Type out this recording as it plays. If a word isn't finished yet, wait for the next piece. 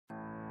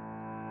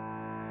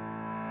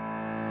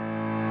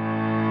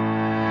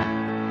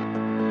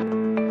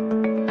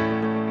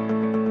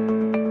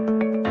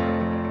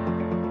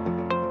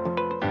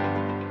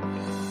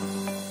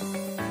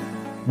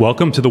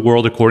Welcome to the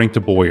world according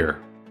to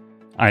Boyar.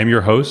 I am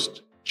your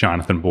host,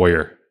 Jonathan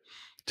Boyar.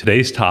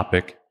 Today's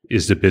topic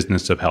is the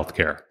business of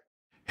healthcare.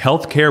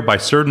 Healthcare, by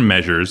certain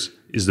measures,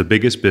 is the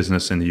biggest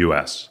business in the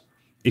U.S.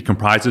 It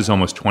comprises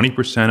almost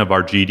 20% of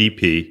our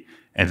GDP,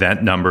 and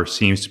that number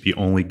seems to be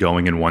only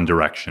going in one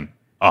direction,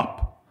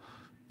 up.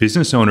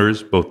 Business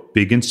owners, both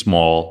big and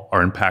small,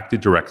 are impacted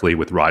directly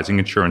with rising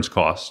insurance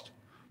costs.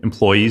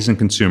 Employees and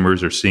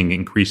consumers are seeing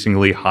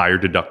increasingly higher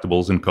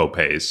deductibles and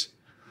copays.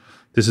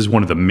 This is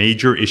one of the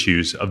major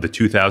issues of the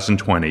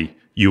 2020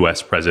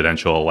 U.S.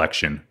 presidential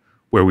election,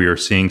 where we are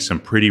seeing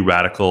some pretty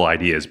radical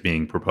ideas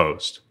being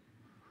proposed.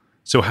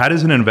 So how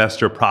does an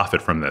investor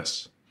profit from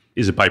this?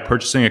 Is it by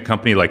purchasing a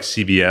company like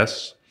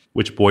CVS,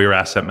 which Boyar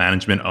Asset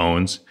Management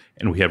owns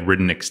and we have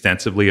written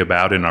extensively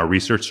about in our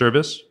research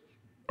service?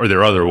 Or are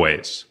there other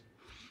ways?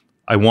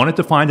 I wanted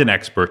to find an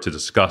expert to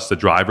discuss the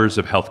drivers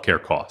of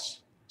healthcare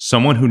costs,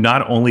 someone who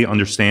not only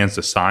understands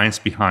the science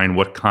behind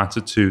what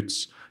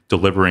constitutes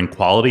delivering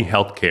quality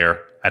healthcare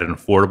at an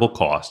affordable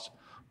cost,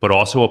 but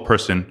also a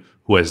person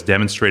who has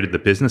demonstrated the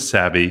business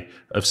savvy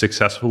of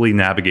successfully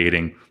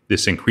navigating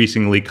this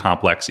increasingly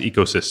complex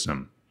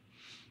ecosystem.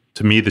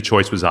 To me, the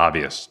choice was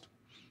obvious.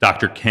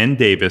 Dr. Ken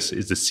Davis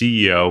is the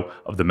CEO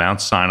of the Mount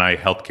Sinai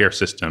Health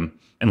System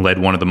and led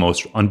one of the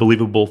most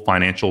unbelievable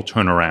financial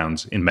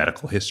turnarounds in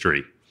medical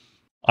history.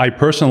 I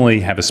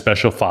personally have a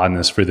special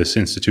fondness for this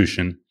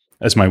institution,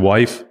 as my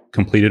wife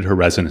completed her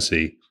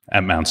residency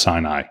at Mount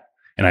Sinai,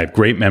 and I have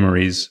great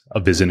memories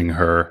of visiting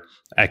her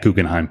at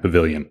Guggenheim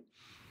Pavilion.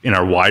 In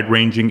our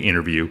wide-ranging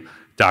interview,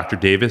 Dr.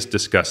 Davis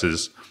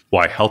discusses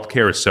why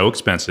healthcare is so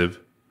expensive,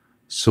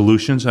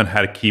 solutions on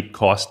how to keep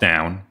costs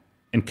down,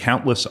 and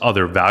countless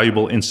other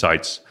valuable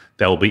insights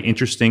that will be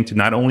interesting to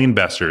not only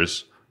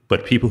investors,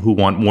 but people who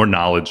want more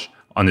knowledge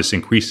on this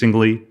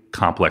increasingly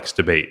complex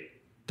debate.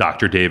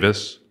 Dr.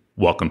 Davis,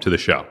 welcome to the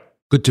show.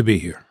 Good to be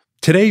here.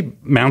 Today,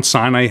 Mount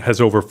Sinai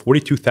has over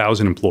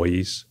 42,000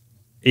 employees,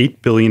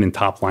 $8 billion in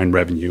top-line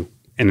revenue,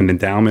 and an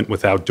endowment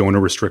without donor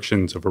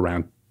restrictions of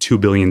around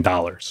 $2 billion.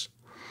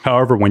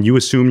 However, when you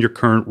assume your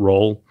current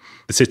role,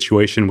 the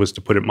situation was, to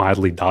put it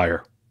mildly,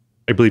 dire.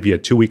 I believe you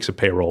had 2 weeks of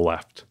payroll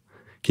left.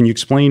 Can you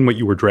explain what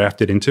you were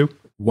drafted into?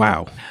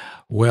 Wow.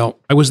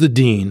 Well, I was the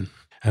dean,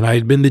 and I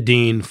had been the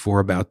dean for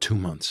about 2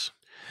 months.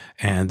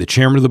 And the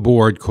chairman of the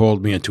board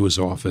called me into his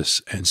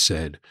office and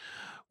said,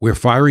 "We're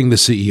firing the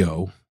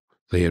CEO."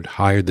 They had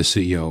hired the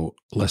CEO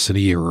less than a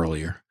year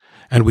earlier.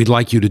 "And we'd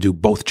like you to do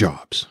both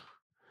jobs."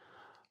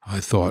 I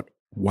thought,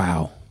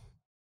 wow,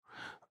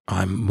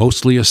 I'm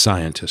mostly a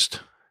scientist.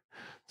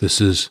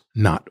 This is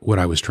not what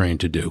I was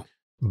trained to do.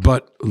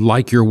 But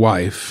like your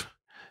wife,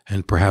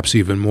 and perhaps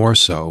even more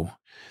so,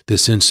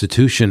 this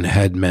institution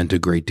had meant a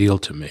great deal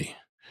to me.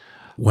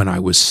 When I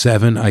was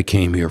 7, I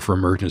came here for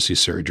emergency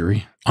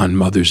surgery on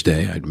Mother's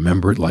Day. I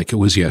remember it like it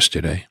was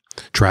yesterday.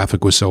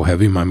 Traffic was so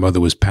heavy, my mother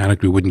was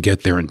panicked we wouldn't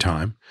get there in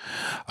time.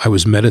 I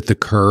was met at the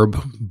curb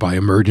by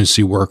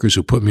emergency workers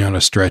who put me on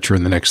a stretcher,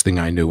 and the next thing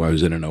I knew, I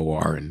was in an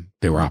OR and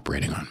they were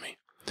operating on me.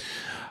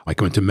 I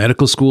went to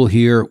medical school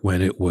here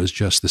when it was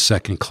just the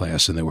second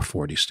class and there were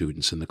 40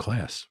 students in the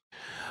class.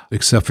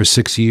 Except for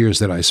 6 years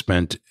that I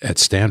spent at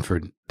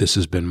Stanford, this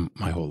has been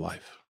my whole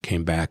life.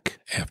 Came back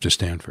after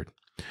Stanford.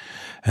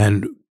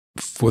 And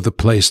for the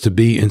place to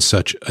be in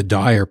such a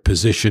dire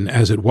position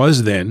as it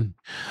was then,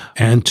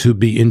 and to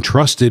be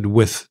entrusted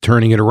with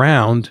turning it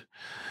around,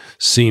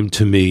 seemed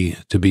to me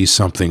to be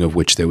something of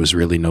which there was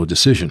really no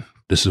decision.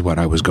 This is what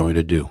I was going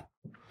to do.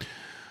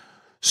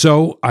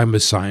 So I'm a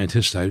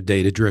scientist, I'm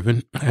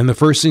data-driven, and the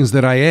first things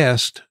that I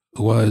asked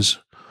was,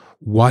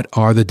 what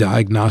are the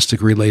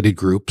diagnostic-related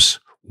groups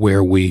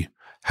where we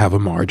have a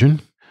margin,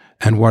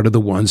 and what are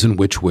the ones in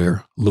which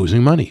we're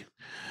losing money?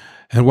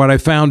 And what I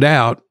found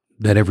out,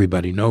 that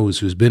everybody knows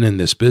who's been in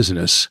this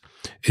business,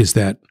 is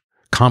that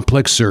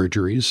complex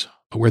surgeries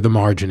are where the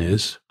margin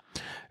is,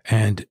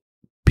 and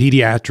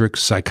pediatric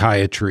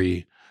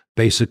psychiatry,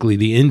 basically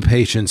the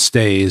inpatient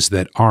stays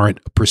that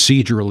aren't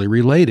procedurally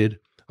related,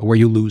 are where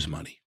you lose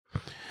money.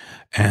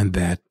 And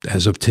that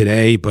as of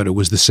today, but it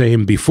was the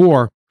same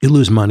before, you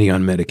lose money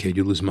on Medicaid,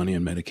 you lose money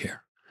on Medicare.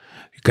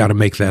 You've got to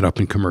make that up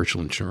in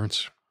commercial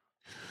insurance.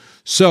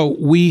 So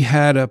we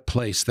had a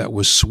place that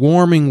was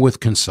swarming with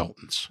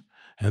consultants.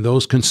 And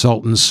those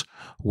consultants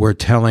were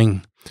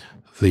telling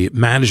the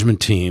management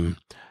team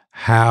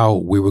how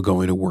we were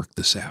going to work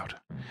this out.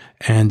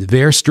 And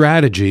their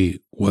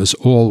strategy was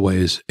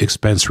always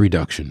expense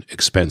reduction,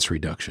 expense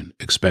reduction,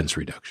 expense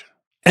reduction.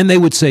 And they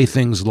would say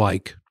things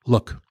like,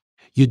 look,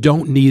 you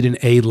don't need an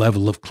A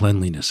level of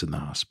cleanliness in the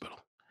hospital.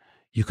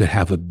 You could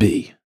have a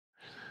B.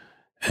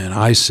 And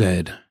I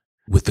said,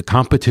 with the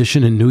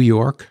competition in New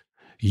York,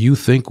 you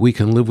think we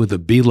can live with a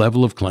B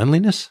level of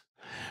cleanliness?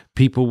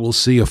 People will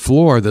see a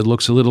floor that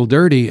looks a little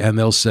dirty and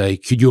they'll say,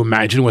 could you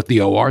imagine what the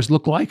ORs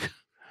look like?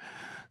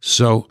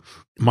 So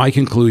my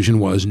conclusion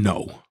was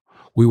no.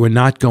 We were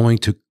not going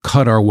to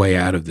cut our way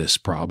out of this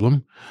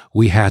problem.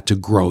 We had to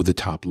grow the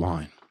top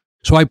line.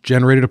 So I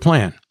generated a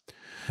plan.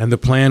 And the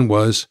plan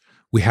was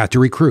we had to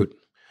recruit.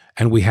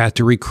 And we had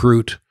to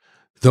recruit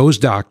those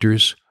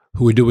doctors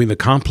who were doing the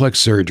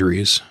complex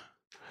surgeries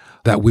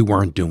that we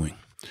weren't doing.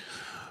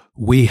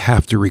 We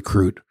have to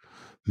recruit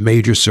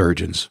major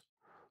surgeons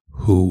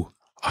who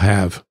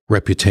have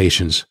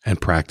reputations and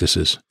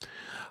practices.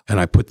 And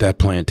I put that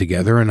plan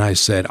together and I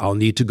said, I'll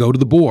need to go to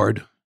the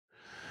board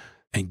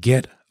and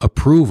get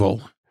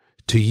approval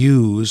to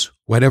use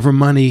whatever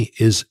money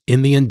is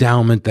in the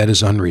endowment that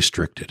is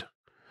unrestricted.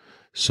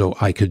 So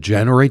I could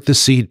generate the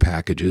seed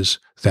packages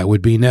that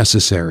would be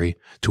necessary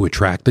to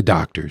attract the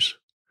doctors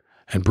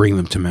and bring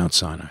them to Mount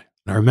Sinai.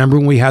 I remember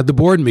when we had the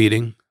board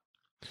meeting,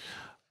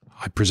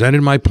 I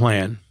presented my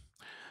plan,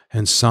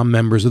 and some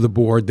members of the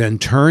board then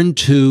turned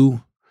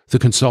to the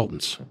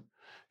consultants,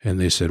 and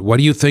they said, what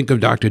do you think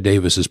of Dr.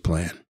 Davis's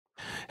plan?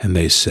 And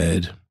they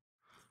said,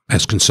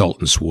 as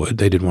consultants would,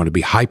 they didn't want to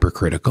be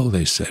hypercritical.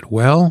 They said,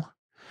 well,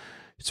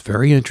 it's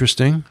very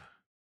interesting.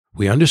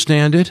 We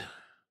understand it,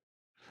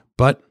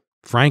 but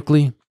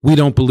frankly, we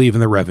don't believe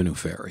in the revenue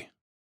fairy.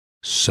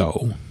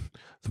 So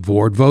the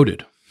board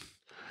voted,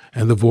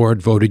 and the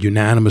board voted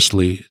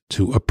unanimously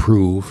to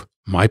approve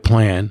my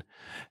plan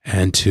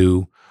and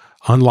to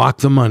unlock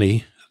the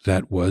money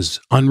that was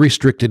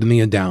unrestricted in the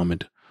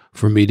endowment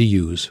for me to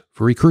use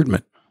for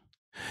recruitment.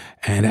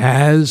 And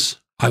as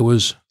I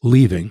was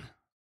leaving,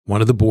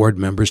 one of the board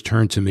members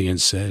turned to me and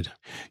said,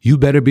 you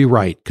better be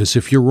right, because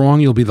if you're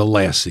wrong, you'll be the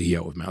last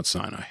CEO of Mount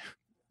Sinai.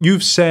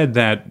 You've said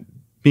that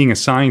being a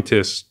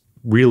scientist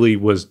really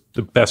was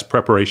the best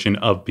preparation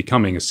of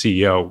becoming a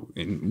CEO.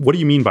 What do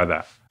you mean by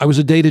that? I was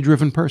a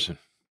data-driven person.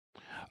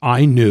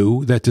 I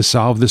knew that to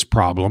solve this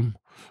problem,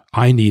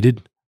 I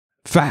needed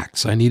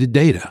facts. I needed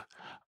data.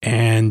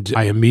 And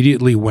I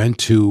immediately went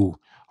to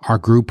our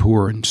group who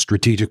were in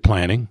strategic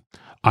planning.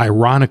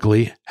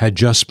 Ironically, had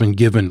just been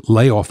given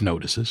layoff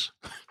notices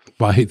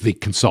by the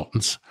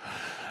consultants.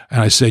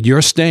 And I said,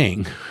 you're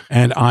staying,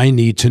 and I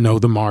need to know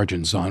the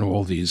margins on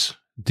all these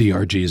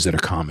DRGs that are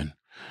common.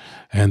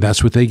 And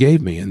that's what they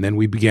gave me. And then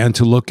we began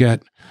to look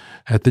at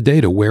the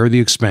data. Where are the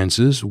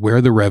expenses? Where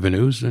are the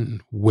revenues?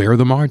 And where are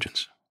the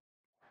margins?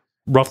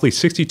 Roughly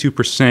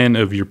 62%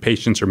 of your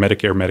patients are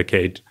Medicare,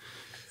 Medicaid.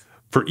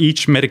 For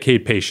each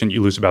Medicaid patient,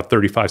 you lose about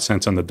 35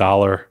 cents on the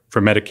dollar. For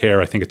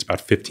Medicare, I think it's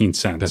about 15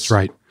 cents. That's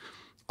right.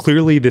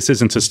 Clearly, this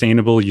isn't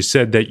sustainable. You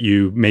said that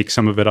you make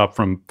some of it up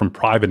from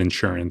private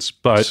insurance,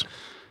 but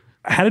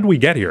how did we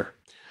get here?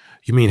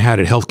 You mean how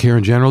did healthcare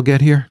in general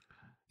get here?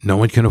 No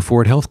one can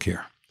afford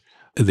healthcare.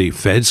 The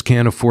feds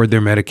can't afford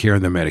their Medicare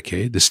and their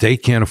Medicaid. The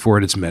state can't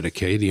afford its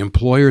Medicaid. The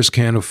employers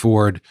can't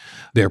afford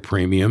their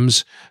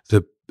premiums.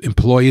 The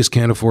employees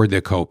can't afford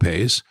their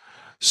copays.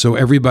 So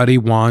everybody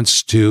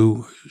wants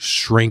to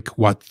shrink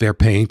what they're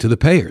paying to the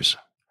payers.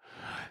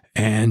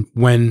 And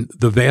when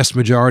the vast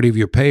majority of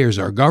your payers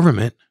are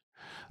government,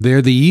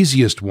 they're the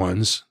easiest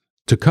ones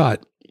to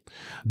cut.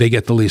 They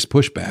get the least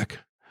pushback.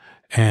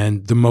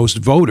 And the most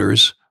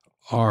voters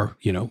are,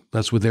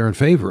 that's what they're in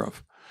favor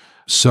of.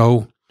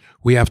 So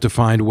we have to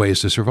find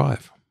ways to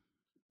survive.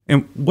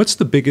 And what's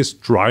the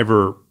biggest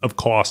driver of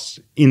costs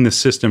in the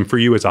system for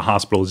you as a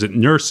hospital? Is it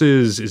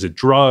nurses? Is it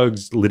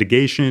drugs,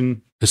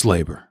 litigation? It's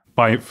labor.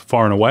 By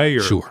far and away?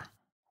 Or? Sure.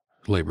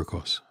 Labor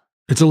costs.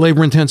 It's a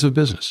labor-intensive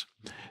business.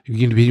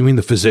 Between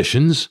the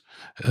physicians,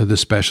 the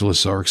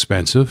specialists are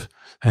expensive,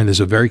 and there's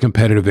a very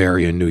competitive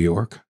area in New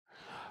York.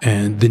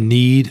 And the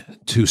need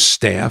to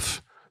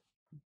staff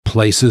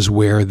places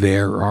where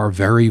there are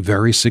very,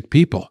 very sick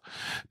people,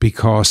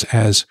 because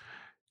as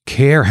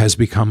care has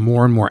become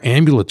more and more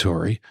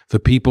ambulatory, the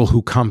people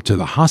who come to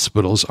the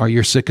hospitals are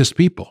your sickest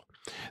people.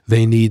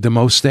 They need the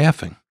most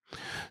staffing.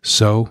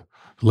 So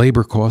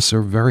labor costs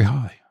are very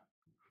high.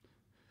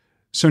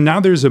 So now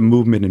there's a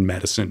movement in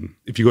medicine.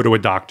 If you go to a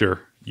doctor,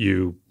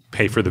 you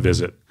pay for the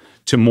visit,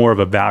 to more of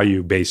a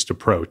value-based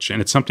approach.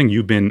 And it's something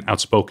you've been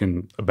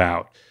outspoken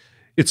about.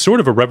 It's sort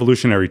of a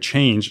revolutionary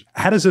change.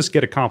 How does this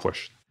get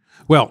accomplished?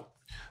 Well,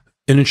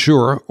 an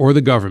insurer or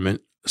the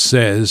government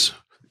says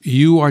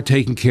you are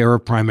taking care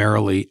of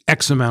primarily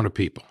X amount of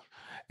people.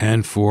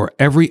 And for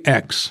every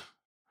X,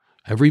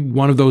 every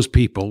one of those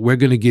people, we're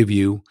going to give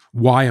you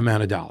Y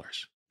amount of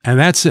dollars. And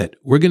that's it.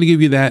 We're going to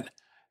give you that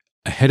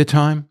ahead of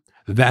time.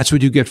 That's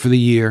what you get for the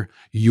year.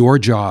 Your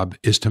job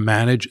is to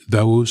manage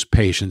those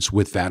patients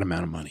with that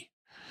amount of money.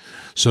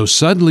 So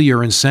suddenly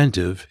your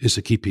incentive is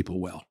to keep people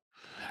well,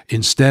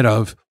 instead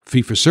of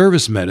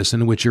fee-for-service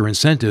medicine, in which your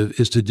incentive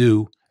is to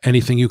do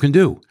anything you can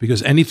do,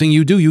 because anything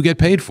you do, you get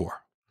paid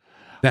for.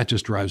 That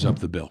just drives up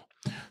the bill.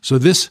 So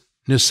this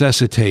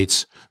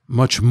necessitates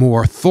much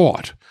more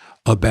thought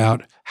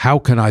about how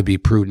can I be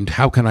prudent?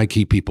 How can I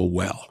keep people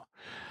well?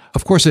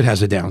 Of course, it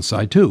has a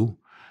downside too.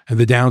 And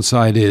the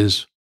downside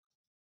is,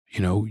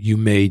 you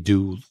may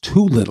do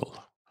too little.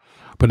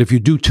 But if you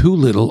do too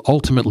little,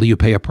 ultimately you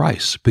pay a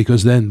price,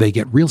 because then they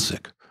get real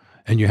sick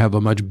and you have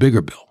a much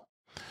bigger bill.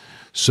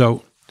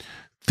 So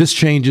this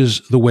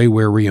changes the way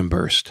we're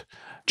reimbursed,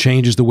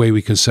 changes the way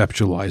we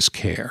conceptualize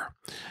care,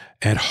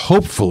 and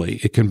hopefully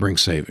it can bring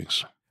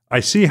savings. I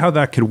see how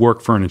that could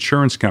work for an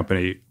insurance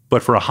company,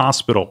 but for a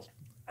hospital,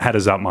 how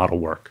does that model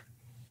work?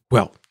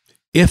 Well,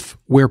 if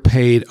we're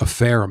paid a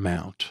fair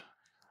amount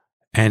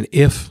And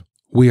if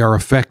we are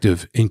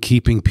effective in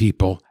keeping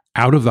people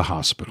out of the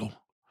hospital,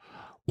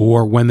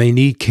 or when they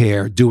need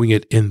care, doing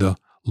it in the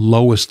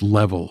lowest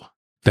level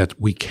that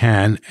we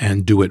can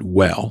and do it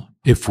well,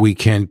 if we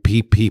can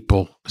keep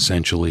people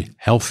essentially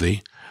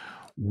healthy,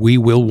 we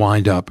will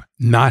wind up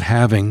not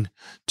having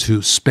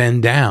to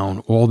spend down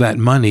all that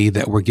money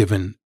that we're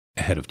given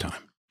ahead of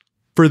time.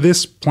 For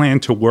this plan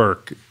to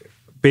work,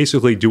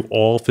 basically, do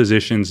all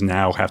physicians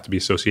now have to be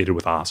associated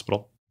with a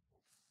hospital?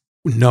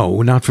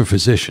 No, not for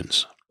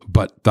physicians,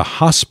 but the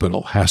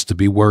hospital has to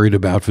be worried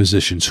about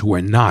physicians who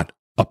are not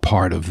a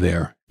part of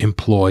their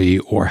employee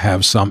or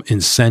have some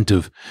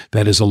incentive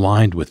that is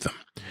aligned with them.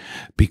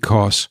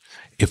 Because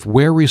if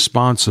we're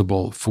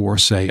responsible for,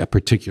 say, a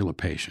particular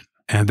patient,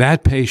 and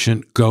that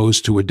patient goes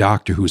to a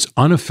doctor who's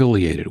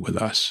unaffiliated with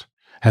us,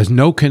 has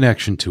no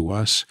connection to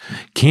us,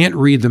 can't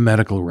read the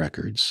medical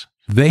records,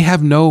 they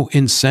have no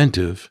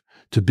incentive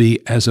to be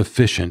as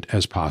efficient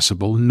as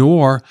possible,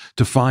 nor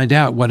to find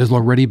out what has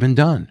already been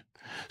done.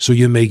 So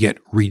you may get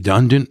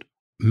redundant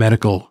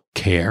medical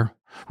care,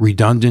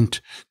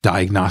 redundant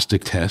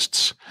diagnostic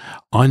tests,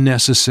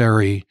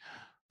 unnecessary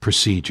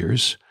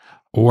procedures,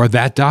 or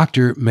that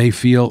doctor may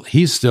feel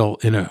he's still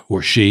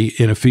or she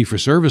in a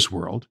fee-for-service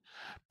world,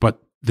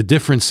 but the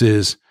difference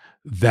is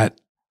that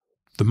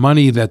the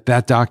money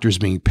that doctor is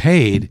being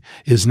paid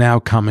is now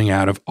coming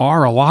out of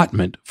our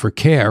allotment for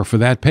care for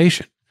that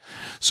patient.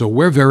 So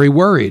we're very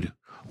worried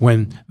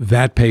when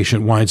that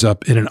patient winds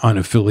up in an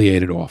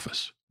unaffiliated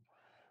office.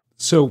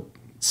 So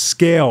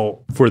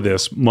scale for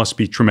this must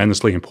be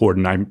tremendously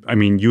important. I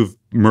mean, you've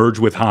merged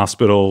with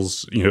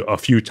hospitals, a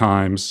few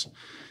times.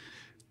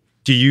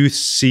 Do you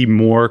see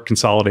more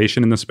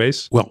consolidation in the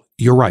space? Well,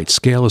 you're right.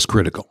 Scale is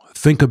critical.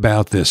 Think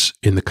about this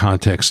in the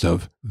context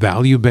of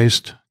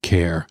value-based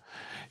care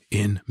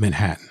in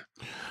Manhattan.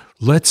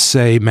 Let's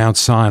say Mount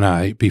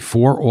Sinai,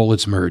 before all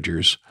its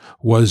mergers,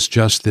 was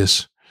just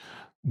this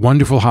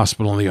wonderful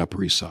hospital on the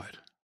Upper East Side.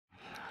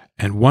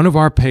 And one of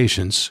our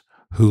patients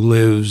who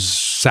lives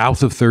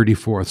south of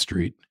 34th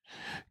Street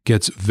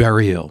gets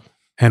very ill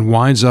and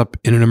winds up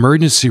in an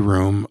emergency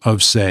room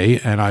of, say,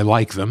 and I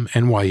like them,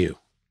 NYU.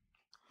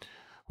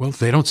 Well,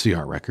 they don't see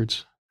our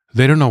records.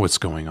 They don't know what's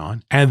going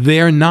on. And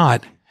they're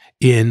not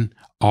in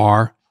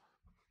our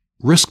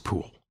risk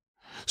pool.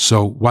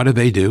 So what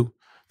do?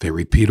 They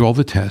repeat all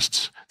the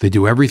tests. They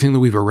do everything that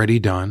we've already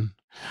done.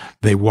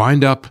 They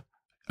wind up,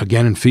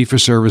 again, in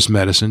fee-for-service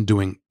medicine,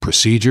 doing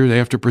procedure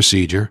after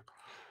procedure,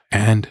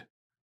 and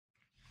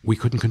we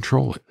couldn't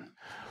control it.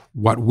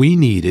 What we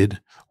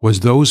needed was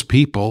those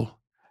people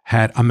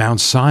had a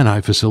Mount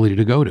Sinai facility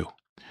to go to.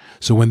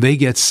 So when they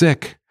get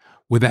sick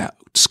without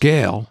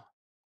scale,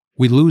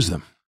 we lose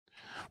them.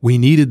 We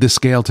needed the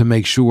scale to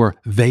make sure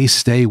they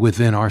stay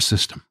within our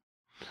system.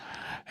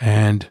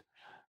 And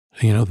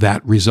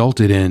that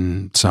resulted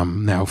in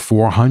some now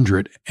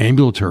 400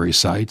 ambulatory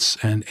sites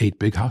and 8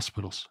 big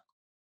hospitals.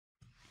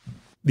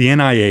 The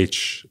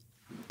NIH,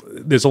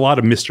 there's a lot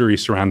of mystery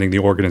surrounding the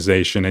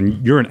organization,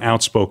 and you're an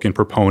outspoken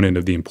proponent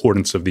of the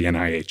importance of the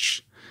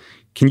NIH.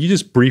 Can you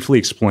just briefly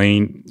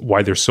explain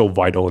why they're so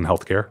vital in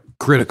healthcare?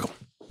 Critical.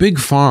 Big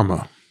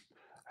pharma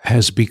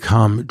has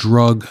become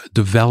drug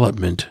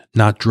development,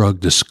 not drug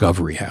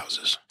discovery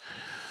houses.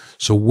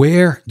 So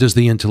where does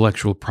the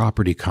intellectual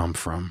property come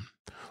from?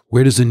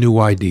 Where does the new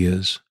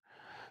ideas,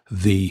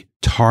 the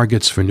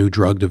targets for new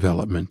drug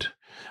development,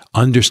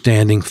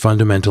 understanding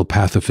fundamental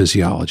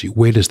pathophysiology,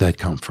 where does that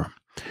come from?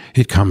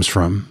 It comes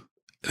from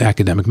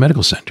academic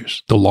medical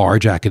centers, the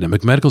large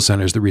academic medical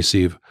centers that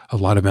receive a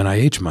lot of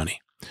NIH money.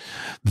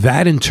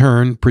 That in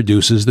turn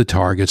produces the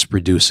targets,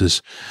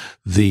 produces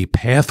the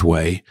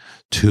pathway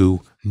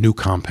to new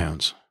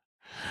compounds.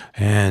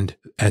 And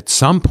at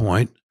some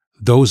point,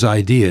 those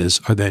ideas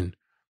are then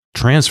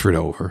transferred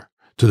over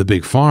to the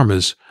big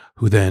pharmas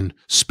who then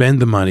spend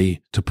the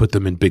money to put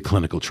them in big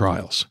clinical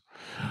trials.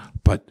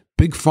 But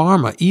big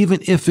pharma, even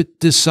if it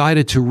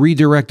decided to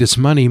redirect its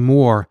money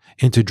more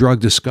into drug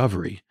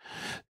discovery,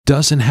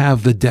 doesn't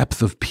have the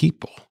depth of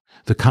people,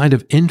 the kind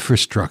of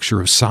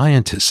infrastructure of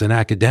scientists and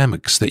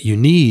academics that you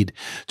need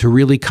to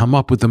really come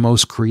up with the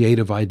most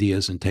creative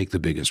ideas and take the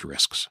biggest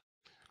risks.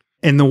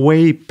 And the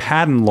way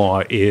patent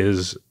law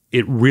is,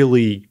 it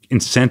really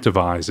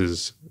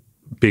incentivizes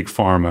big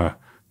pharma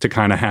to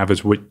kind of have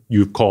as what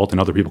you've called and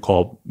other people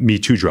call Me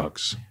Too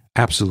drugs.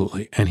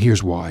 Absolutely. And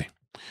here's why.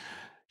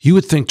 You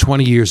would think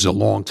 20 years is a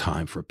long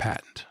time for a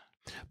patent.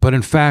 But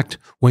in fact,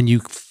 when you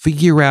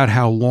figure out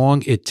how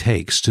long it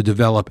takes to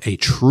develop a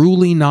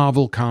truly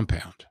novel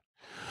compound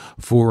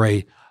for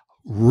a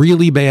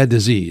really bad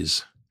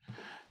disease,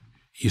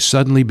 you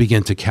suddenly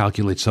begin to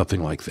calculate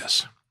something like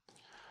this.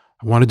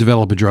 I want to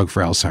develop a drug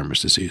for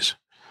Alzheimer's disease.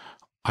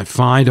 I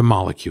find a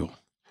molecule.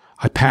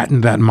 I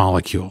patent that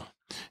molecule.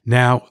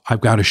 Now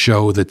I've got to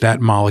show that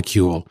that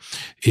molecule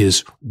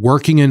is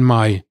working in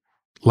my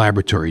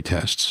laboratory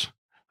tests,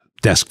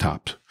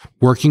 desktop,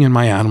 working in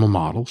my animal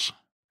models,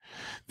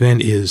 then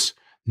is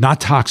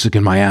not toxic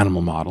in my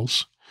animal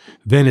models,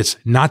 then it's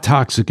not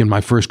toxic in my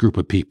first group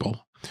of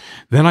people.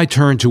 Then I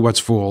turn to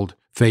what's called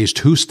phase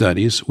 2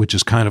 studies, which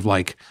is kind of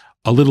like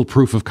a little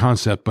proof of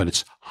concept, but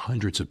it's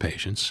hundreds of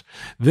patients.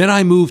 Then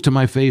I move to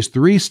my phase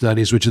 3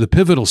 studies, which are the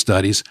pivotal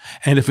studies.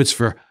 And if it's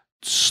for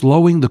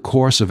slowing the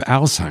course of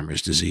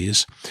Alzheimer's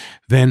disease,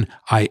 then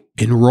I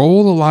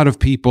enroll a lot of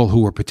people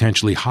who are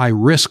potentially high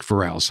risk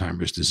for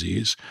Alzheimer's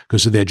disease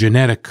because of their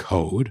genetic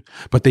code,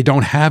 but they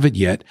don't have it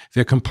yet.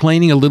 They're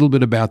complaining a little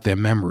bit about their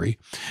memory.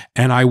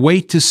 And I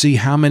wait to see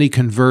how many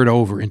convert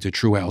over into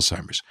true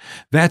Alzheimer's.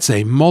 That's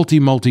a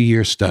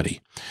multi-year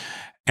study.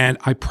 And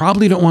I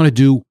probably don't want to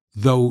do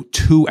though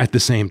 2 at the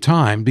same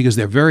time because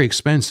they're very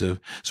expensive.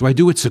 So I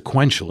do it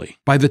sequentially.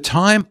 By the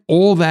time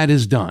all that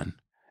is done,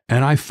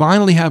 and I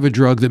finally have a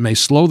drug that may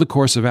slow the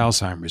course of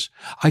Alzheimer's,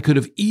 I could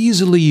have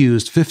easily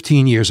used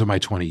 15 years of my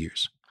 20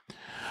 years.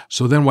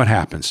 So then what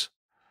happens?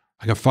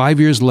 I got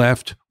 5 years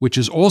left, which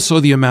is also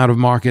the amount of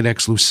market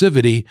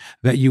exclusivity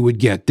that you would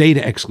get,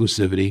 data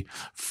exclusivity,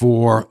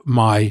 for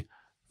my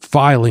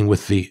filing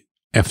with the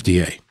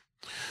FDA.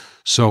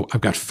 So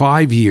I've got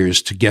 5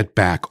 years to get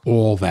back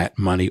all that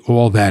money,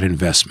 all that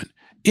investment.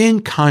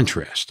 In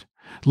contrast,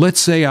 let's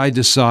say I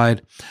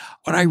decide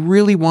what I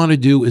really want to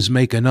do is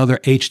make another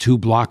H2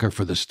 blocker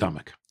for the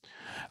stomach.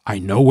 I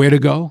know where to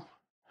go.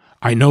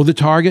 I know the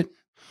target.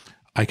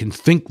 I can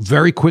think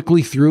very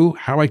quickly through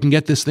how I can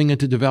get this thing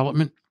into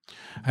development.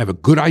 I have a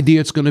good idea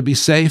it's going to be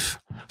safe.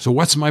 So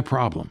what's my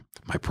problem?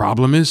 My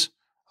problem is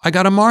I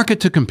got a market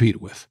to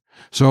compete with.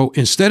 So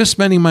instead of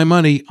spending my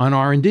money on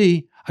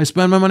R&D, I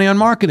spend my money on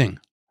marketing.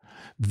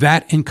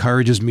 That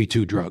encourages Me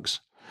Too drugs.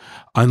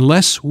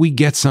 Unless we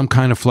get some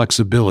kind of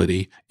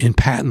flexibility in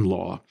patent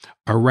law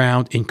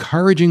around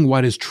encouraging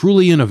what is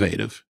truly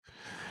innovative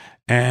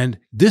and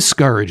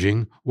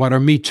discouraging what are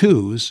Me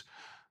Too's,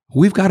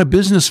 we've got a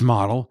business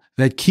model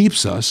that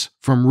keeps us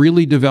from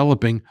really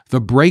developing the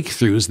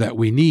breakthroughs that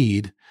we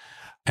need.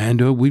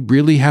 And we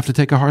really have to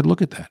take a hard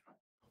look at that.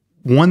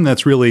 One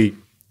that's really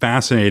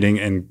fascinating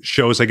and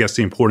shows, I guess,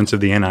 the importance of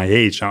the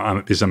NIH,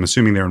 because I'm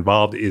assuming they're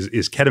involved,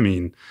 is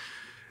ketamine.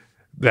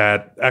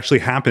 That actually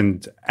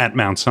happened at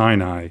Mount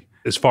Sinai.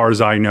 As far as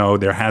I know,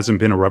 there hasn't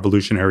been a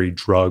revolutionary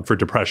drug for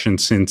depression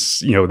since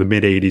the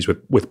mid 80s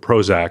with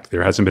Prozac.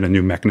 There hasn't been a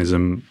new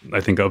mechanism,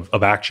 I think,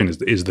 of action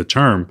is the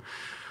term.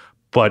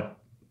 But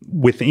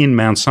within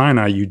Mount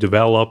Sinai, you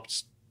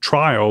developed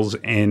trials,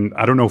 and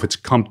I don't know if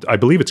I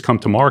believe it's come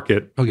to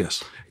market. Oh,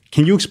 yes.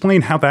 Can you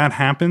explain how that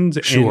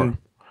happened? Sure.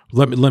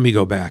 Let me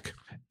go back.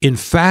 In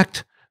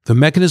fact, the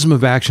mechanism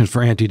of action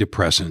for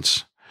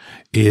antidepressants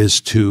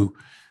is to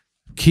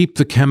keep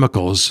the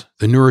chemicals,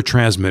 the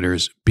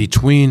neurotransmitters,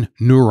 between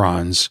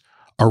neurons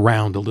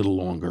around a little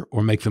longer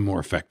or make them more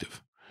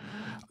effective.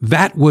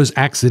 That was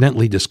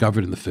accidentally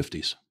discovered in the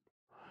 50s.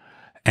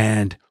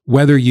 And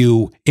whether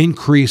you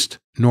increased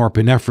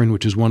norepinephrine,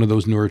 which is one of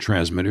those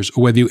neurotransmitters,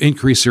 or whether you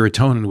increased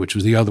serotonin, which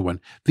was the other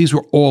one, these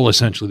were all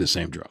essentially the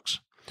same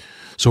drugs.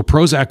 So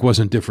Prozac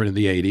wasn't different in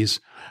the 80s.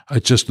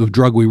 It's just the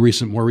drug we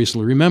more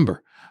recently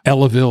remember.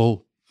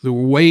 Elavil,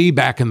 way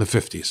back in the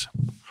 50s,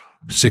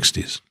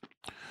 60s.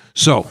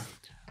 So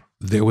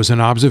there was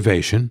an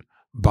observation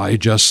by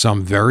just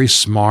some very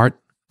smart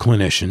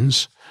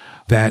clinicians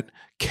that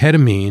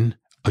ketamine,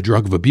 a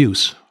drug of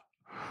abuse,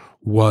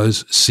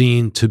 was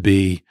seen to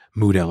be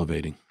mood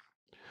elevating.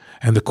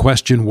 And the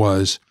question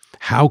was,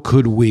 how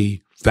could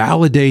we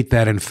validate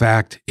that, in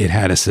fact, it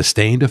had a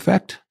sustained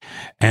effect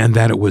and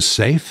that it was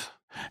safe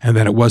and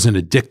that it wasn't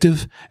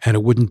addictive and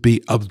it wouldn't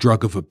be a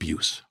drug of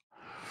abuse?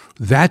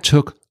 That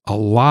took a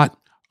lot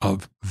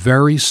of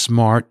very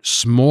smart,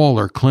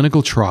 smaller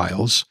clinical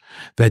trials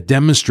that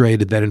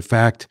demonstrated that, in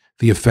fact,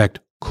 the effect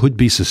could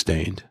be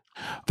sustained,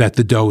 that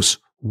the dose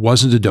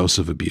wasn't a dose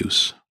of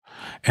abuse,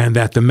 and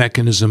that the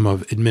mechanism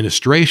of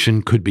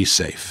administration could be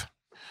safe.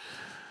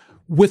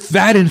 With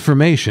that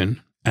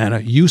information and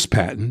a use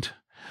patent,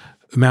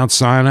 Mount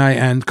Sinai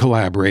and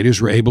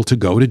collaborators were able to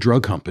go to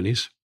drug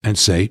companies and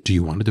say, do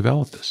you want to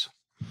develop this?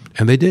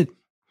 And they did.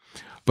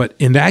 But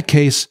in that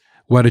case,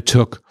 what it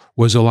took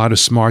was a lot of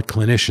smart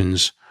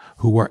clinicians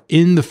who were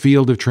in the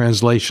field of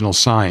translational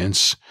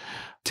science,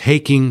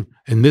 taking,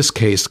 in this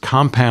case,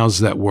 compounds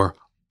that were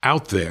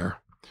out there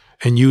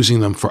and using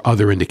them for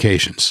other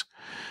indications.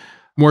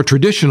 More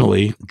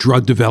traditionally,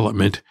 drug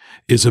development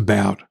is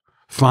about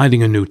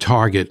finding a new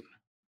target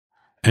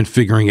and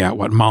figuring out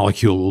what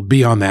molecule will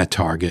be on that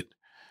target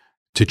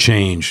to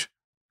change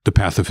the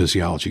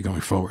pathophysiology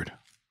going forward.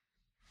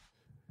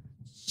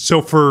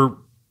 So for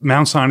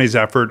Mount Sinai's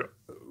effort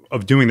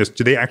of doing this,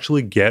 do they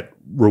actually get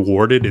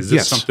rewarded? Is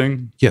this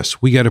something?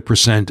 Yes, we get a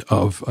 %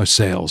 of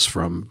sales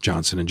from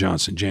Johnson &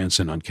 Johnson,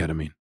 Janssen, on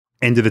ketamine.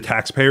 And do the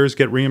taxpayers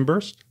get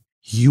reimbursed?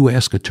 You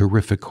ask a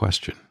terrific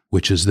question,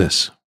 which is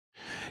this.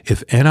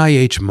 If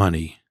NIH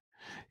money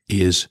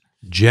is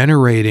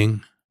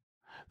generating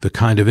the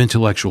kind of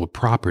intellectual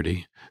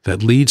property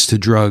that leads to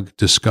drug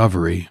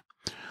discovery,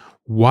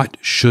 what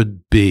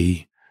should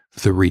be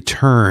the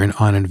return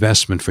on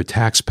investment for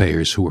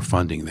taxpayers who are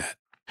funding that?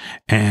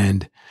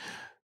 And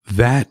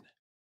that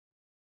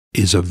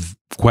is a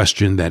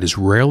question that is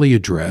rarely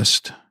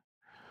addressed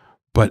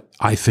but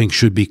I think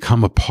should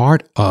become a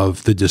part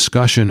of the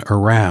discussion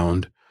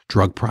around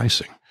drug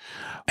pricing.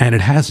 And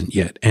it hasn't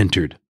yet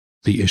entered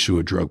the issue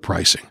of drug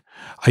pricing.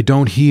 I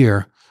don't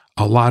hear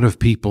a lot of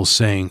people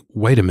saying,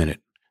 wait a minute,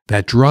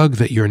 that drug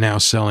that you're now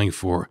selling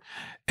for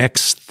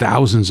X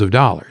thousands of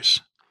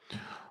dollars,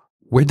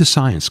 where'd the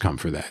science come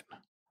for that?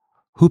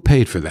 Who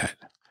paid for that?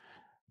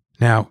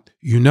 Now,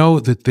 you know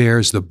that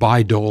there's the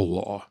buy-dole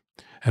law.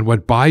 And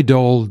what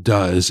buy-dole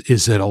does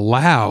is it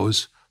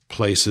allows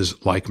places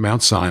like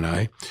Mount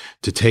Sinai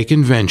to take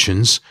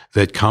inventions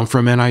that come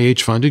from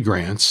NIH-funded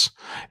grants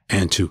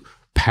and to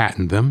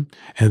patent them,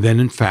 and then,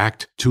 in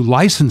fact, to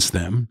license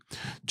them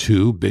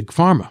to big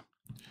pharma.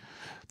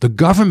 The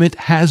government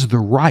has the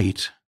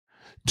right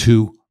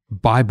to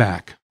buy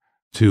back,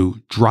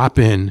 to drop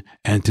in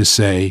and to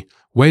say,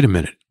 wait a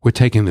minute, we're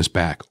taking this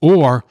back.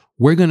 Or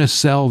we're going to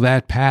sell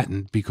that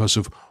patent because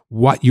of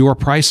what you're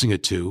pricing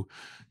it to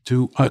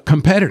a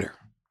competitor.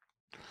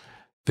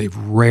 They've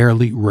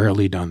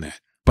rarely done that.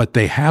 But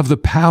they have the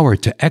power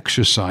to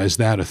exercise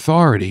that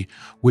authority,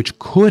 which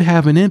could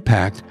have an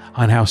impact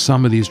on how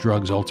some of these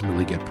drugs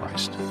ultimately get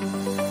priced.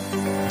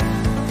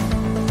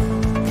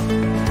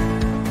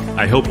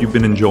 I hope you've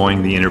been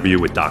enjoying the interview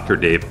with Dr.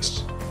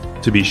 Davis.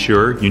 To be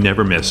sure you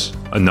never miss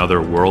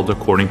another World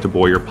According to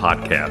Boyar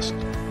podcast,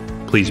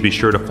 please be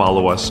sure to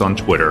follow us on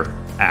Twitter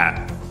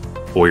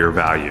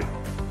 @BoyarValue.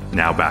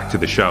 Now back to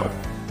the show.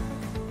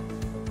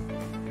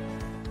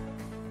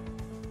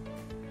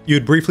 You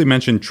had briefly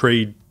mentioned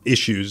trade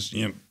issues.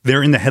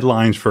 They're in the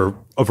headlines for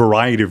a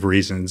variety of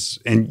reasons,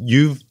 and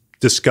you've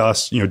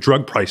discussed,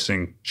 drug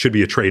pricing should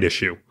be a trade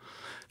issue.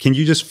 Can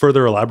you just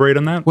further elaborate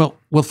on that?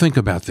 Well, think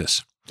about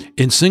this.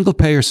 In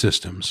single-payer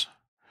systems,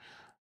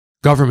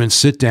 governments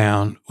sit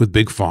down with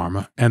big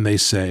pharma and they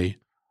say,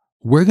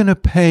 we're going to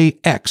pay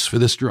X for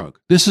this drug.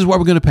 This is what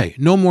we're going to pay.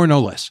 No more, no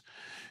less.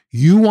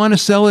 You want to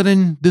sell it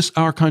in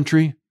our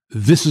country?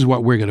 This is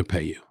what we're going to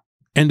pay you.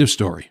 End of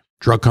story.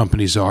 Drug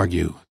companies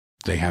argue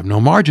they have no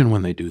margin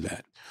when they do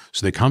that.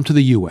 So they come to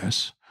the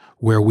U.S.,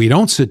 where we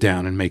don't sit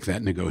down and make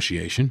that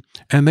negotiation,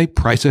 and they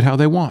price it how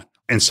they want.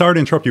 And sorry to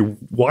interrupt you,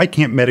 why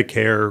can't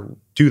Medicare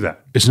do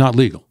that? It's not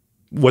legal.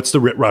 What's the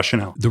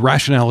rationale? The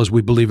rationale is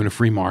we believe in a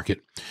free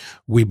market.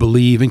 We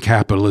believe in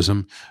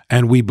capitalism,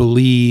 and we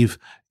believe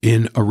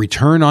in a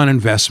return on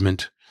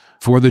investment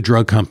for the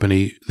drug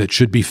company that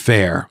should be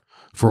fair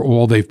for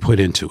all they've put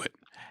into it.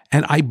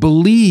 And I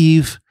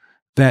believe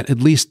that at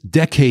least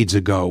decades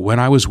ago, when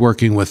I was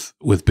working with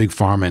Big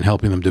Pharma and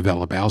helping them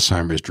develop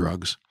Alzheimer's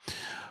drugs,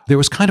 there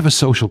was kind of a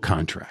social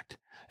contract.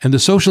 And the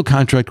social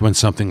contract went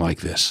something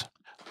like this.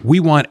 We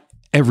want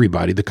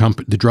everybody,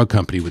 the drug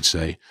company would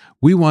say,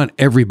 we want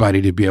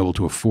everybody to be able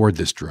to afford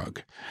this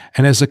drug.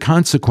 And as a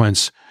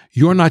consequence,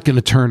 you're not going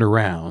to turn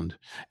around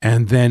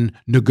and then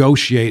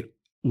negotiate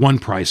one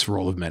price for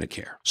all of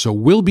Medicare. So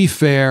we'll be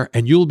fair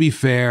and you'll be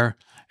fair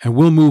and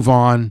we'll move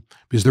on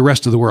because the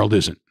rest of the world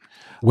isn't.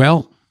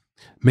 Well,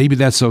 maybe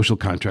that social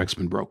contract's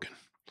been broken.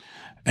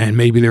 And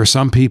maybe there are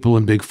some people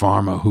in Big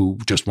Pharma who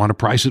just want to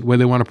price it where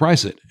they want to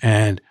price it.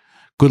 And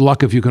good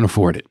luck if you can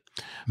afford it.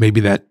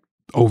 Maybe that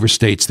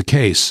overstates the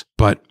case.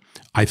 But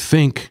I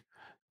think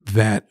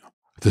that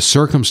the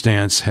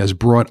circumstance has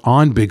brought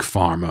on Big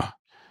Pharma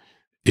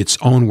its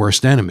own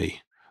worst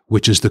enemy,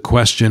 which is the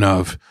question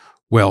of,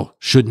 well,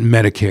 shouldn't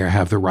Medicare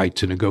have the right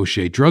to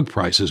negotiate drug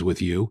prices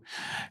with you?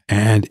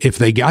 And if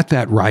they got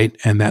that right,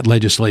 and that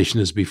legislation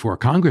is before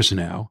Congress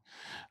now,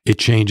 it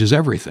changes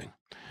everything.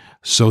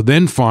 So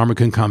then pharma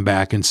can come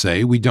back and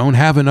say, we don't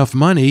have enough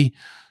money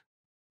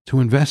to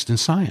invest in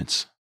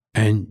science,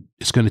 and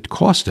it's going to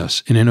cost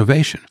us in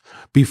innovation.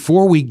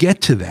 Before we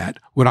get to that,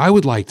 what I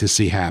would like to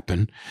see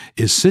happen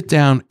is sit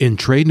down in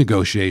trade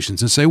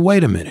negotiations and say,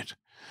 wait a minute,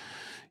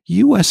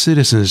 U.S.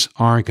 citizens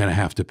aren't going to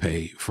have to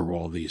pay for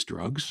all these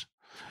drugs.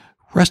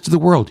 Rest of the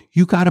world,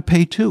 you got to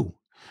pay too.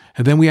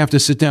 And then we have to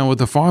sit down with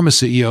the pharma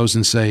CEOs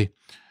and say,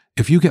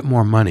 if you get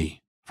more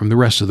money from the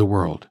rest of the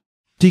world,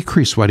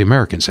 decrease what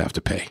Americans have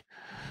to pay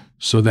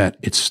so that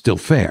it's still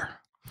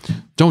fair.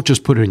 Don't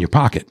just put it in your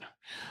pocket.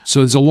 So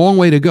there's a long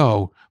way to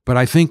go, but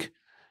I think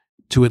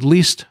to at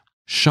least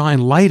shine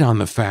light on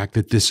the fact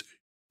that this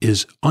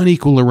is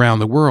unequal around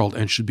the world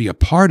and should be a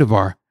part of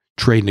our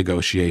trade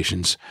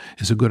negotiations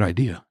is a good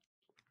idea.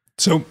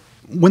 So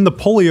when the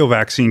polio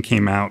vaccine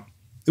came out,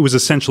 it was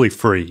essentially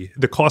free.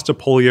 The cost of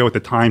polio at the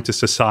time to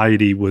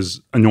society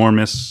was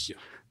enormous. Yeah.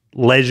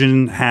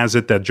 Legend has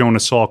it that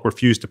Jonas Salk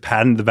refused to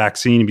patent the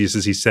vaccine because,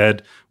 as he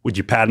said, would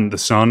you patent the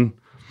sun?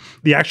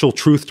 The actual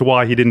truth to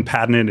why he didn't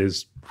patent it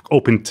is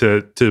open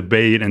to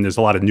debate, and there's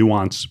a lot of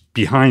nuance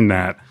behind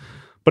that.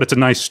 But it's a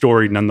nice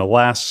story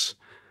nonetheless.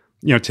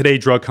 Today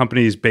drug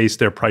companies base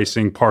their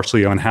pricing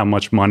partially on how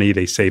much money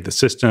they save the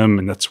system,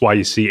 and that's why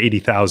you see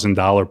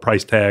 $80,000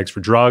 price tags for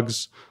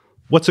drugs.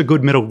 What's a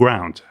good middle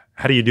ground?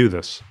 How do you do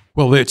this?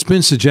 Well, it's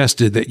been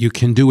suggested that you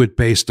can do it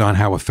based on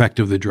how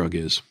effective the drug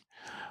is.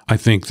 I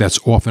think that's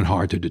often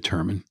hard to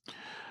determine.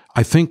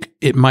 I think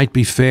it might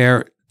be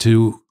fair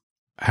to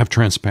have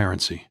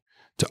transparency,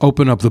 to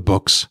open up the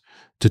books,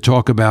 to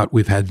talk about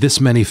we've had this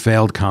many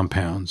failed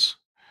compounds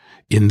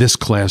in this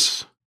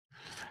class,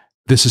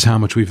 this is how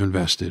much we've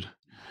invested.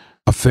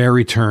 A fair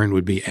return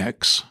would be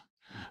X.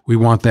 We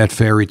want that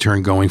fair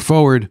return going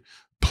forward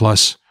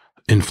plus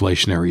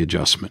inflationary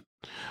adjustment.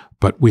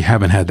 But we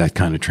haven't had that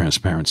kind of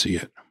transparency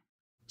yet.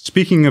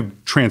 Speaking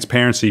of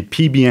transparency,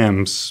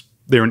 PBMs,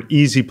 they're an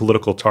easy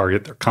political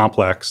target. They're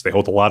complex. They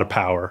hold a lot of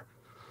power.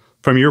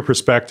 From your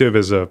perspective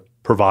as a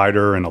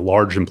provider and a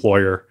large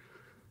employer,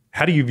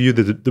 how do you view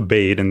the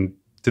debate? And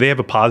do they have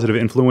a positive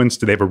influence?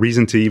 Do they have a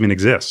reason to even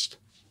exist?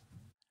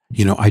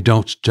 I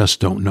just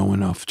don't know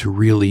enough to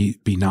really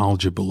be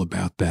knowledgeable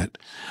about that,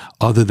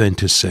 other than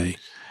to say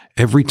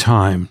every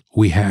time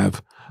we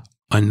have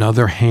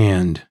another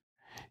hand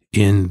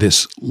in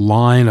this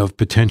line of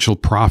potential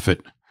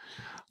profit,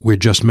 we're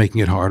just making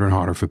it harder and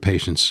harder for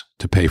patients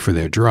to pay for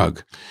their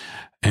drug.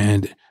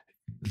 And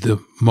the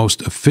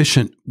most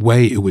efficient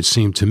way, it would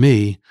seem to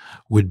me,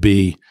 would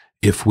be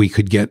if we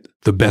could get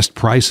the best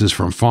prices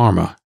from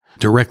pharma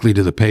directly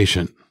to the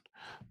patient,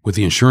 with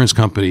the insurance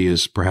company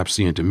as perhaps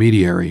the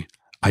intermediary.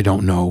 I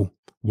don't know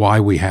why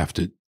we have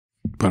to,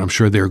 but I'm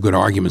sure there are good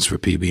arguments for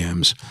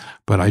PBMs.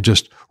 But I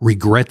just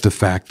regret the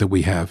fact that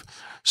we have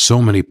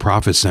so many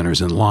profit centers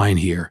in line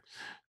here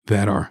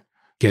that are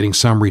getting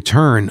some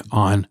return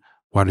on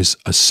what is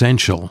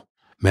essential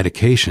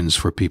medications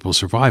for people's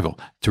survival.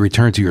 To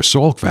return to your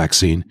Salk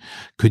vaccine,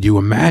 could you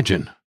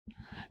imagine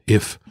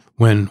if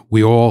when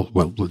we all,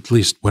 well, at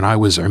least when I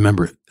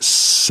remember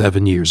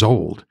 7 years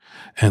old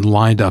and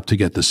lined up to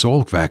get the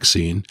Salk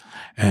vaccine,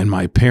 and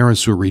my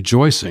parents were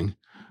rejoicing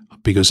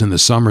because in the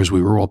summers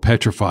we were all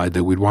petrified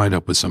that we'd wind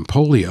up with some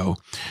polio.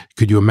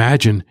 Could you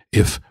imagine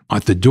if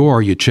at the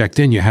door you checked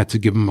in, you had to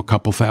give them a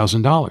couple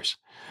 $1,000s?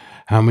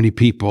 How many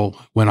people,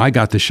 when I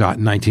got the shot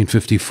in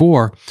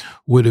 1954,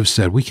 would have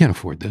said, we can't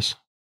afford this.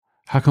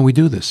 How can we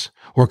do this?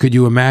 Or could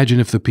you imagine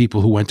if the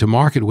people who went to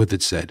market with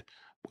it said,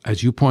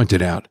 as you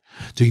pointed out,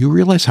 do you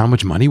realize how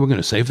much money we're going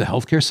to save the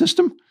healthcare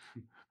system?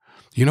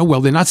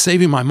 Well, they're not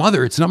saving my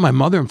mother. It's not my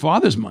mother and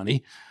father's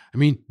money. I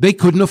mean, they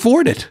couldn't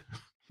afford it.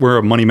 We're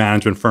a money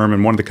management firm,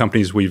 and one of the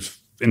companies we've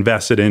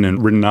invested in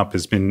and written up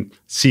has been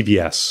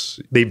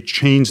CVS. They've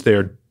changed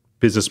their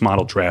business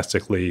model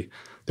drastically.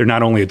 They're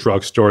not only a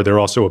drugstore, they're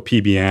also a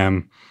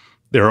PBM.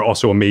 They're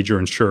also a major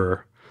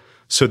insurer.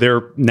 So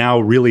they're now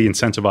really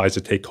incentivized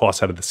to take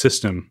costs out of the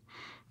system.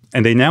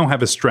 And they now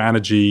have a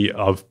strategy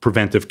of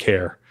preventive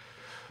care,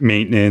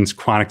 maintenance,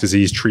 chronic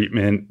disease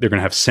treatment. They're going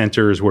to have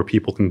centers where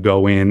people can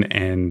go in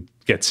and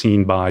get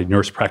seen by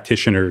nurse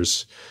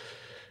practitioners.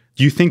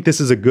 Do you think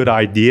this is a good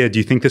idea? Do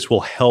you think this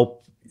will help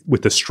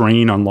with the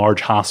strain on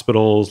large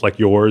hospitals like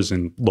yours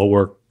and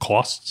lower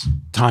costs?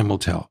 Time will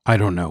tell. I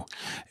don't know.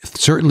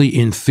 Certainly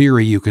in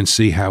theory, you can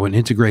see how an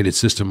integrated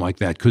system like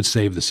that could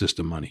save the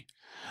system money.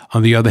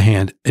 On the other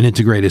hand, an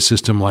integrated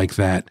system like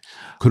that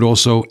could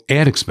also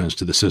add expense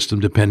to the system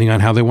depending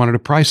on how they wanted to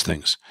price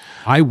things.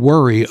 I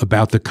worry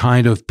about the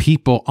kind of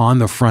people on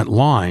the front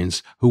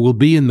lines who will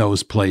be in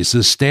those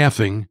places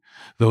staffing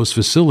those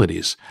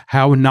facilities.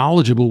 How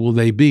knowledgeable will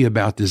they be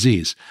about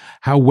disease?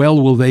 How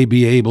well will they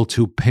be able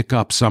to pick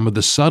up some of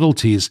the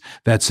subtleties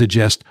that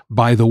suggest,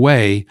 by the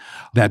way,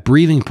 that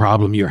breathing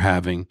problem you're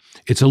having,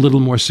 it's a little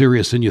more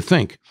serious than you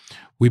think.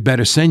 We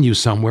better send you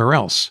somewhere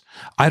else.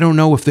 I don't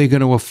know if they're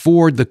going to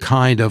afford the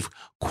kind of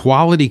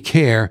quality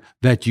care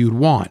that you'd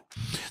want.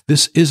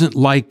 This isn't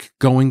like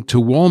going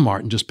to Walmart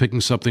and just picking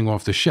something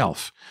off the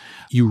shelf.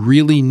 You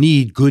really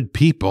need good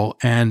people,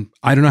 and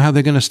I don't know how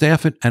they're going to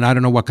staff it, and I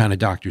don't know what kind of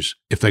doctors,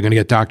 if they're going to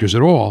get doctors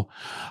at all,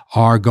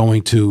 are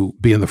going to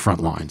be in the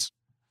front lines.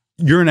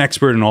 You're an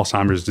expert in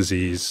Alzheimer's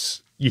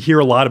disease. You hear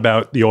a lot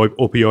about the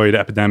opioid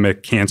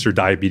epidemic, cancer,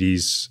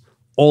 diabetes.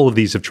 All of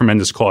these have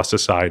tremendous cost to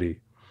society.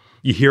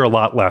 You hear a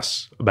lot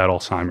less about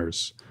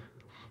Alzheimer's.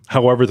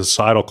 However, the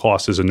societal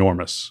cost is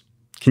enormous.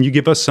 Can you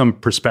give us some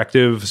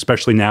perspective,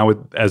 especially now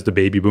as the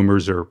baby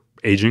boomers are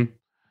aging?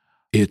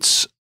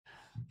 It's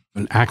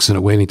an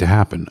accident waiting to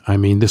happen. I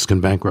mean, this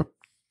can bankrupt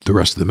the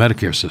rest of the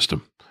Medicare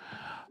system.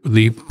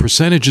 The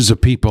percentages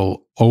of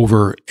people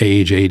over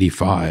age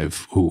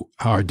 85 who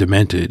are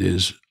demented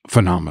is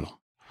phenomenal.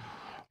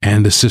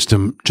 And the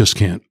system just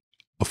can't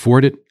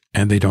afford it,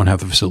 and they don't have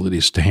the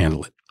facilities to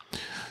handle it.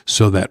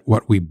 So that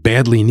what we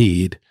badly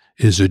need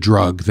is a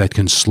drug that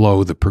can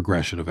slow the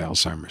progression of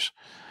Alzheimer's.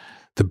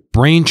 The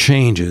brain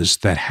changes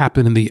that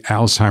happen in the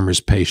Alzheimer's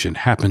patient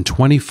happen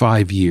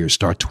 25 years,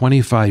 start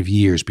 25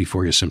 years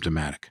before you're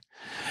symptomatic.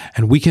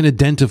 And we can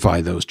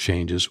identify those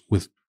changes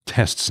with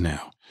tests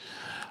now.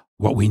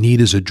 What we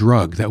need is a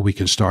drug that we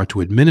can start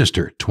to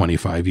administer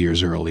 25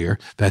 years earlier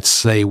that,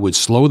 say, would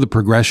slow the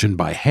progression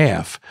by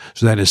half,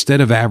 so that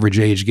instead of average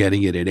age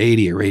getting it at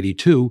 80 or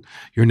 82,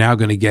 you're now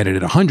going to get it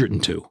at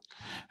 102.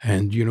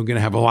 And you're going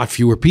to have a lot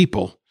fewer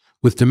people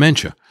with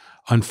dementia.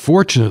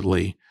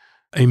 Unfortunately,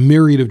 a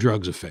myriad of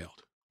drugs have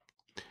failed.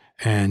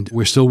 And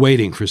we're still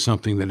waiting for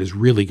something that is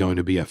really going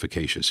to be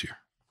efficacious here.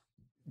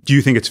 Do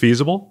you think it's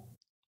feasible?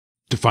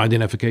 To find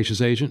an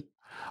efficacious agent?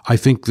 I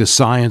think the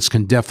science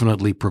can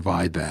definitely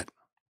provide that.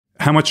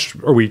 How much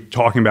are we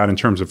talking about in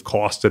terms of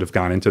costs that have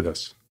gone into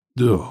this?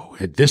 Oh,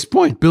 at this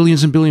point,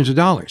 billions and billions of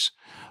dollars.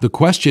 The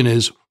question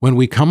is, when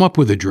we come up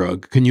with a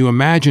drug, can you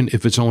imagine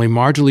if it's only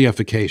marginally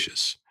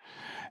efficacious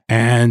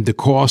and the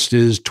cost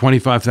is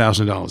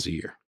 $25,000 a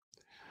year?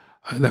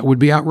 That would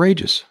be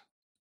outrageous,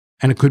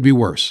 and it could be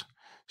worse.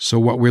 So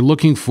what we're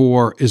looking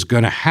for is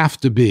going to have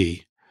to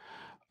be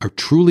a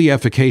truly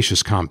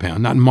efficacious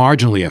compound, not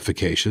marginally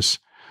efficacious,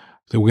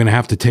 that we're going to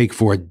have to take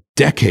for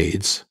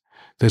decades,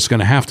 that's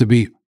going to have to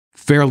be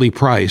fairly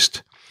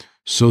priced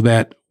so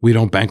that we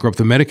don't bankrupt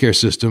the Medicare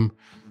system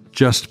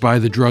just by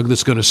the drug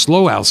that's going to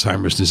slow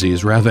Alzheimer's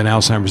disease rather than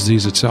Alzheimer's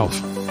disease itself.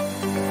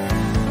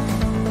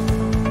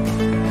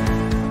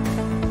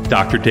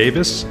 Dr.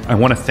 Davis, I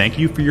want to thank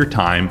you for your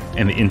time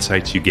and the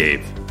insights you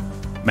gave.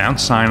 Mount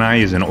Sinai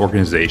is an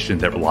organization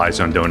that relies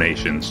on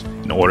donations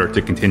in order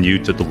to continue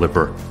to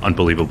deliver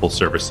unbelievable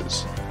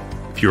services.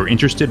 If you're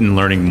interested in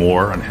learning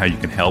more on how you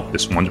can help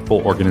this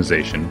wonderful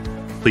organization,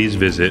 please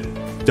visit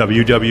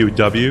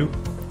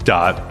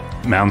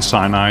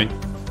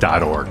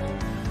www.mountsinai.org.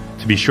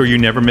 To be sure you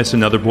never miss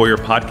another Boyar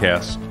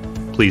podcast,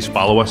 please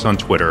follow us on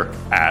Twitter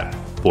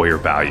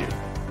 @BoyarValue.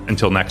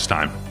 Until next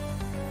time.